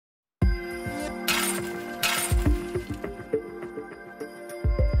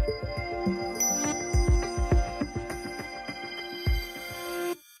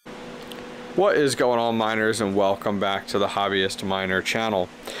What is going on, miners, and welcome back to the Hobbyist Miner channel.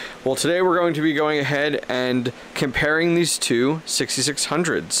 Well, today we're going to be going ahead and comparing these two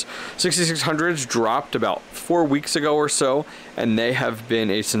 6600s. 6600s dropped about 4 weeks ago or so, and they have been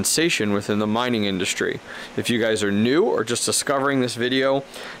a sensation within the mining industry. If you guys are new or just discovering this video,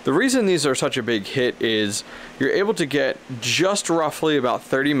 the reason these are such a big hit is you're able to get just roughly about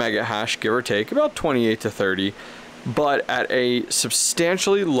 30 mega hash, give or take, about 28 to 30, but at a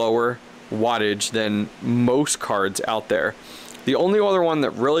substantially lower wattage than most cards out there. The only other one that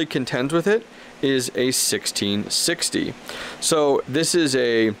really contends with it is a 1660. So this is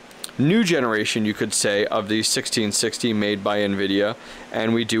a new generation, you could say, of the 1660 made by NVIDIA,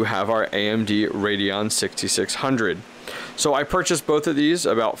 and we do have our AMD Radeon 6600. So I purchased both of these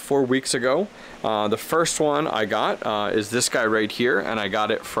about 4 weeks ago. The first one I got is this guy right here, and I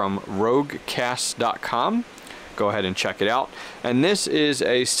got it from roguecast.com. Go ahead and check it out. And this is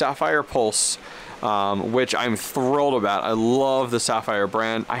a Sapphire Pulse, which I'm thrilled about. I love the Sapphire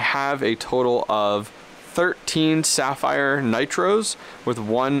brand. I have a total of 13 Sapphire Nitros with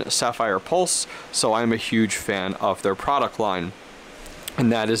 1 Sapphire Pulse, so I'm a huge fan of their product line.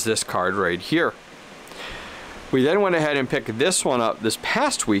 And that is this card right here. We then went ahead and picked this one up this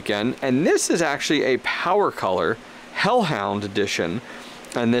past weekend, and this is actually a Power Color HellHound edition.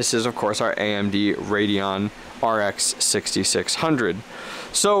 And this is, of course, our AMD Radeon RX6600.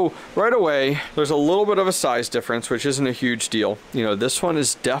 So right away, there's a little bit of a size difference, which isn't a huge deal. You know, this one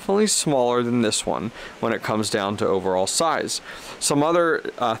is definitely smaller than this one when it comes down to overall size. Some other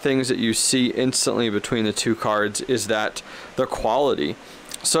things that you see instantly between the two cards is that the quality.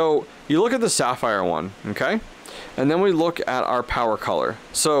 So you look at the Sapphire one, okay? And then we look at our Power Color.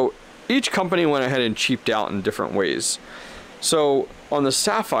 So each company went ahead and cheaped out in different ways. So on the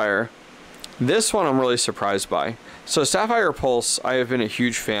Sapphire, this one I'm really surprised by. So Sapphire Pulse I have been a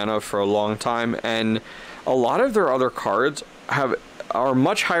huge fan of for a long time, and a lot of their other cards are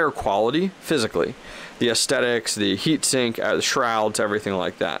much higher quality physically. The aesthetics, the heatsink, the shrouds, everything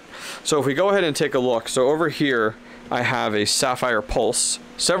like that. So if we go ahead and take a look, so over here I have a Sapphire Pulse,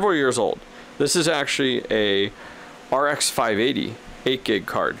 several years old. This is actually a RX580 8 gig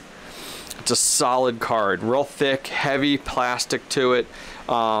card. It's a solid card, real thick, heavy plastic to it.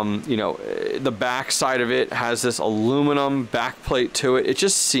 You know, the back side of it has this aluminum backplate to it. It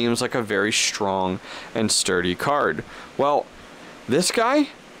just seems like a very strong and sturdy card. Well, this guy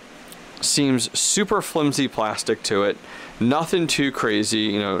seems super flimsy plastic to it. Nothing too crazy,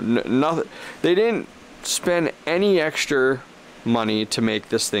 you know, nothing. They didn't spend any extra money to make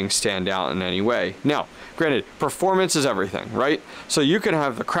this thing stand out in any way. Now, granted, performance is everything, right? So you can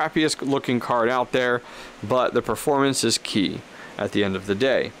have the crappiest looking card out there, but the performance is key at the end of the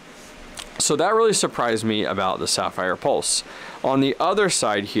day. So that really surprised me about the Sapphire Pulse. On the other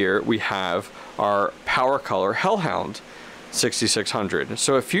side here, we have our Power Color HellHound 6600.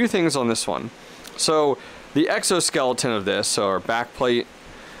 So a few things on this one. So the exoskeleton of this, so our backplate,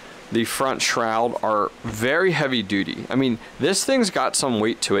 the front shroud, are very heavy duty. I mean, this thing's got some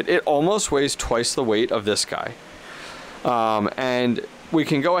weight to it. It almost weighs twice the weight of this guy. And we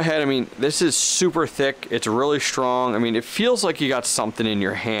can go ahead, I mean, this is super thick. It's really strong. I mean, it feels like you got something in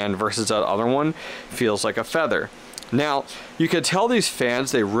your hand versus that other one feels like a feather. Now, you could tell these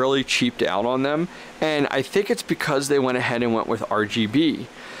fans, they really cheaped out on them. And I think it's because they went ahead and went with RGB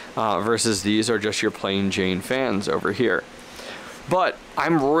versus these are just your plain Jane fans over here. But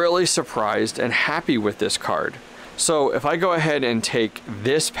I'm really surprised and happy with this card. So if I go ahead and take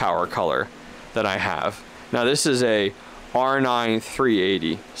this Power Color that I have, now this is a R9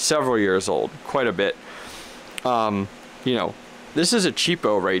 380, several years old, quite a bit. You know, this is a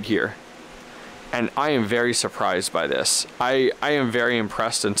cheapo right here. And I am very surprised by this. I am very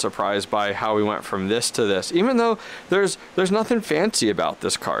impressed and surprised by how we went from this to this, even though there's nothing fancy about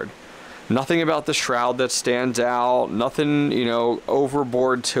this card. Nothing about the shroud that stands out, nothing, you know,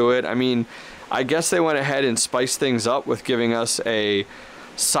 overboard to it. I mean, I guess they went ahead and spiced things up with giving us a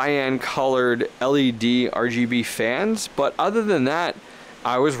cyan colored LED RGB fans, but other than that,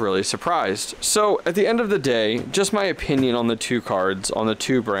 I was really surprised. So at the end of the day, just my opinion on the two cards, on the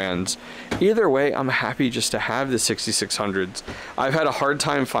two brands. Either way, I'm happy just to have the 6600s. I've had a hard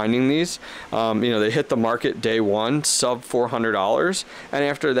time finding these. You know, they hit the market day one, sub $400, and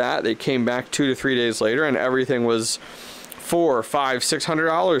after that, they came back 2 to 3 days later, and everything was $400, $500,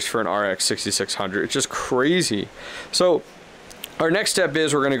 $600 for an RX 6600. It's just crazy. So our next step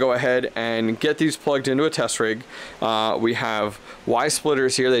is we're going to go ahead and get these plugged into a test rig. We have Y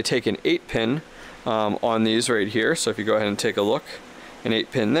splitters here. They take an 8-pin on these right here. So if you go ahead and take a look, an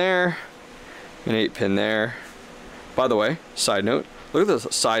 8-pin there, an 8-pin there. By the way, side note, look at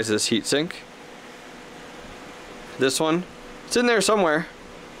the size of this heatsink. This one, it's in there somewhere.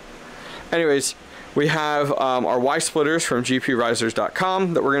 Anyways, we have our Y splitters from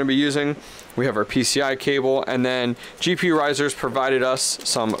gprisers.com that we're going to be using. We have our PCI cable, and then GP Risers provided us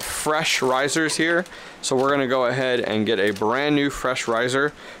some fresh risers here. So we're going to go ahead and get a brand new fresh riser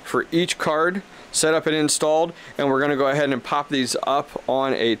for each card, set up and installed, and we're going to go ahead and pop these up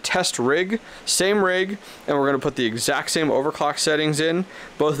on a test rig, same rig, and we're going to put the exact same overclock settings in.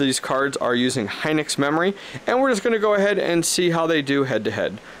 Both of these cards are using Hynix memory, and we're just going to go ahead and see how they do head to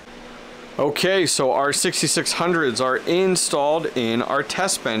head. Okay, so our 6600s are installed in our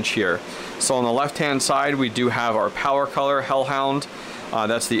test bench here. So on the left hand side we do have our power color HellHound.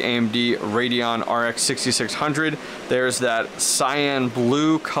 That's the AMD Radeon RX6600. There's that cyan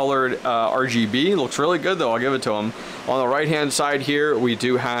blue colored RGB. Looks really good though, I'll give it to them. On the right hand side here we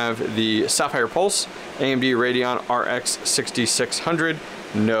do have the Sapphire Pulse AMD Radeon RX6600.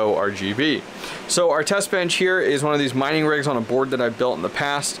 No RGB. So our test bench here is one of these mining rigs on a board that I've built in the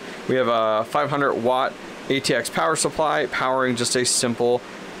past. We have a 500 watt ATX power supply powering just a simple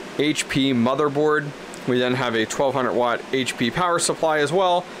HP motherboard. We then have a 1200 watt HP power supply as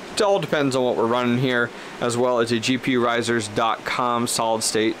well. It all depends on what we're running here, as well as a gprisers.com solid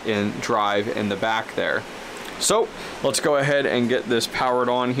state in drive in the back there. So let's go ahead and get this powered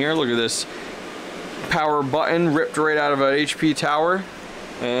on here. Look at this power button ripped right out of an HP tower.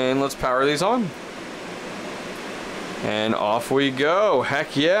 And let's power these on. And off we go.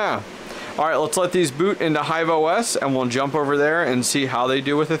 Heck yeah. All right, let's let these boot into HIVEOS and we'll jump over there and see how they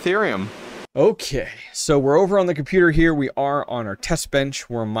do with Ethereum. Okay, so we're over on the computer here. We are on our test bench.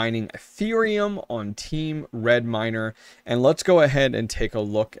 We're mining Ethereum on Team Red Miner. And let's go ahead and take a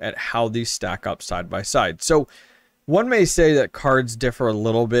look at how these stack up side by side. So one may say that cards differ a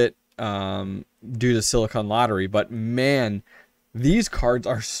little bit due to Silicon Lottery, but man, these cards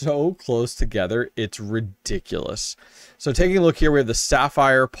are so close together, it's ridiculous. So taking a look here, we have the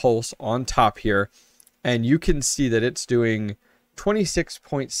Sapphire Pulse on top here, and you can see that it's doing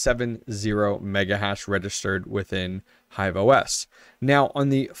 26.70 mega hash registered within HIVEOS. Now, on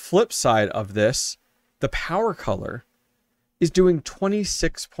the flip side of this, the power color is doing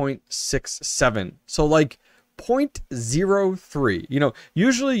 26.67. So like 0.03. You know,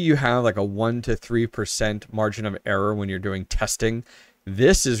 usually you have like a 1 to 3% margin of error when you're doing testing.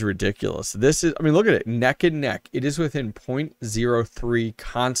 This is ridiculous. This is, I mean, look at it, neck and neck. It is within 0.03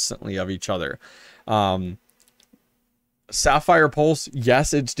 constantly of each other. Sapphire Pulse,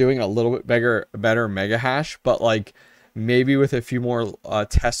 yes, it's doing a little bit better mega hash, but like maybe with a few more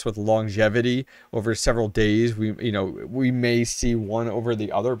tests with longevity over several days, we may see one over the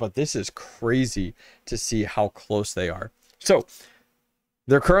other, but this is crazy to see how close they are. So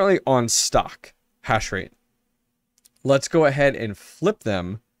they're currently on stock hashrate. Let's go ahead and flip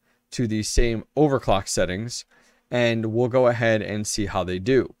them to the same overclock settings, and we'll go ahead and see how they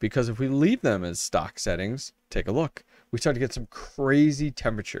do. Because if we leave them as stock settings, take a look, we start to get some crazy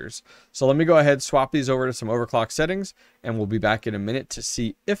temperatures. So let me go ahead, swap these over to some overclock settings, and we'll be back in a minute to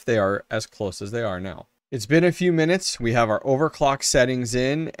see if they are as close as they are now. It's been a few minutes. We have our overclock settings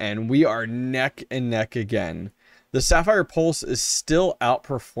in, and we are neck and neck again. The Sapphire Pulse is still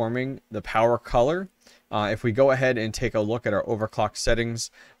outperforming the power color. If we go ahead and take a look at our overclock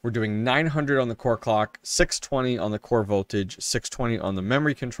settings, we're doing 900 on the core clock, 620 on the core voltage, 620 on the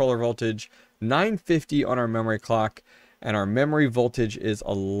memory controller voltage, 950 on our memory clock, and our memory voltage is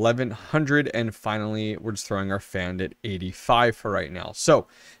 1100. And finally, we're just throwing our fan at 85 for right now. So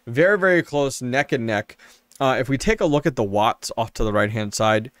very, very close, neck and neck. If we take a look at the watts off to the right-hand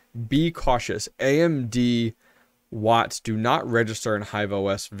side, be cautious. AMD watts do not register in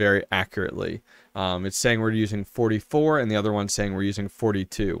HIVEOS very accurately. It's saying we're using 44 and the other one's saying we're using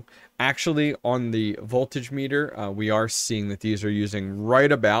 42. Actually, on the voltage meter, we are seeing that these are using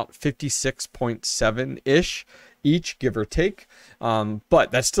right about 56.7-ish each, give or take.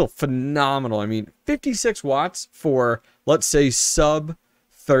 But that's still phenomenal. I mean, 56 watts for, let's say, sub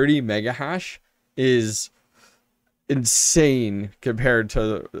 30 mega hash is insane compared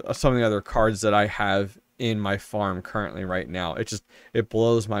to some of the other cards that I have in my farm currently right now. It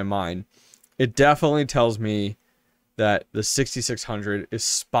blows my mind. It definitely tells me that the 6600 is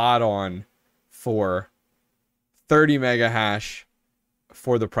spot on for 30 mega hash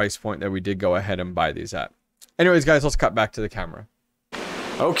for the price point that we did go ahead and buy these at. Anyways, guys, let's cut back to the camera.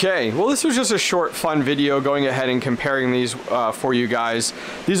 Okay, well, this was just a short, fun video going ahead and comparing these for you guys.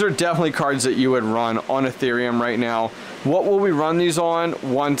 These are definitely cards that you would run on Ethereum right now. What will we run these on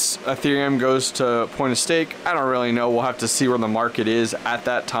once Ethereum goes to point of stake? I don't really know. We'll have to see where the market is at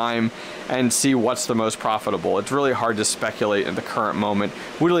that time and see what's the most profitable. It's really hard to speculate at the current moment.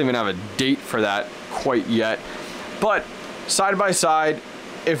 We don't even have a date for that quite yet. But side by side,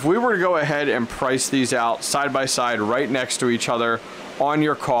 if we were to go ahead and price these out side by side right next to each other on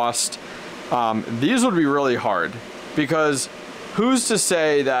your cost, these would be really hard, because who's to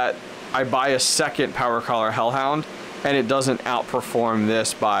say that I buy a second power collar HellHound and it doesn't outperform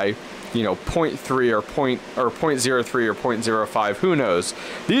this by, you know, 0.3 or 0.03 or 0.05, who knows?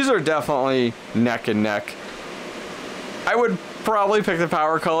 These are definitely neck and neck. I would probably pick the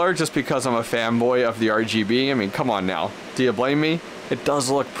power color just because I'm a fanboy of the RGB. I mean, come on now. Do you blame me? It does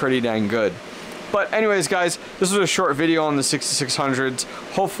look pretty dang good. But anyways, guys, this was a short video on the 6600s.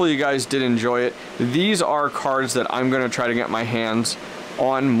 Hopefully you guys did enjoy it. These are cards that I'm going to try to get my hands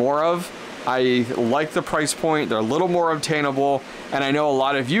on more of. I like the price point. They're a little more obtainable, and I know a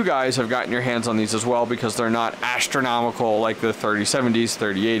lot of you guys have gotten your hands on these as well, because they're not astronomical like the 3070s,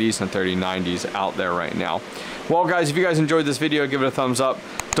 3080s, and 3090s out there right now. Well, guys, if you guys enjoyed this video, give it a thumbs up.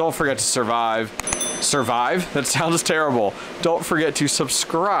 Don't forget to survive? That sounds terrible. Don't forget to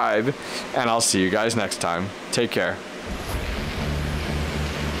subscribe, and I'll see you guys next time. Take care.